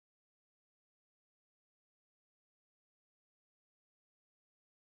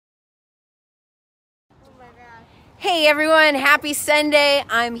Hey everyone, happy Sunday.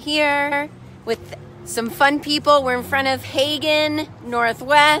 I'm here with some fun people. We're in front of Hagen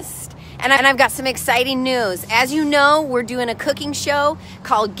Northwest, and I've got some exciting news. As you know, we're doing a cooking show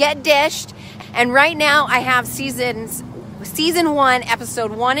called Get Dished, and right now I have season 1,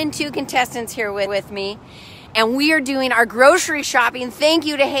 episode 1 and 2 contestants here with me, and we are doing our grocery shopping. Thank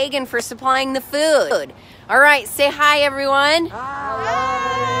you to Hagen for supplying the food. All right, say hi everyone.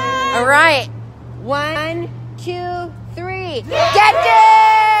 Hi. All right, 1, 2, 3. Get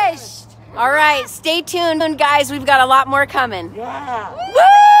dished! All right, stay tuned, guys. We've got a lot more coming. Yeah. Woo!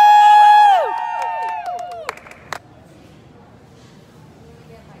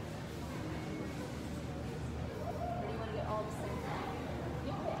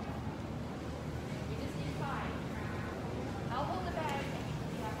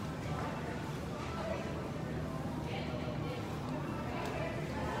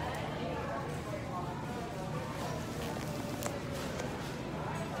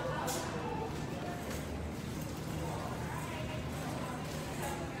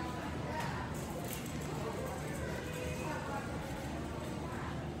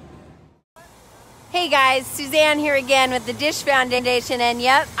 Hey guys, Suzanne here again with the Dish Foundation, and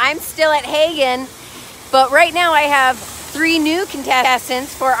yep, I'm still at Hagen, but right now I have 3 new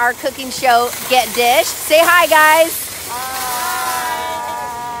contestants for our cooking show, Get Dished. Say hi guys.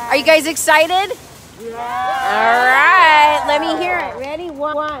 Hi. Are you guys excited? Yeah. All right, let me hear it. Ready?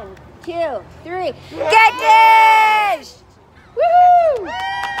 1, 2, 3. Get dished! Woohoo!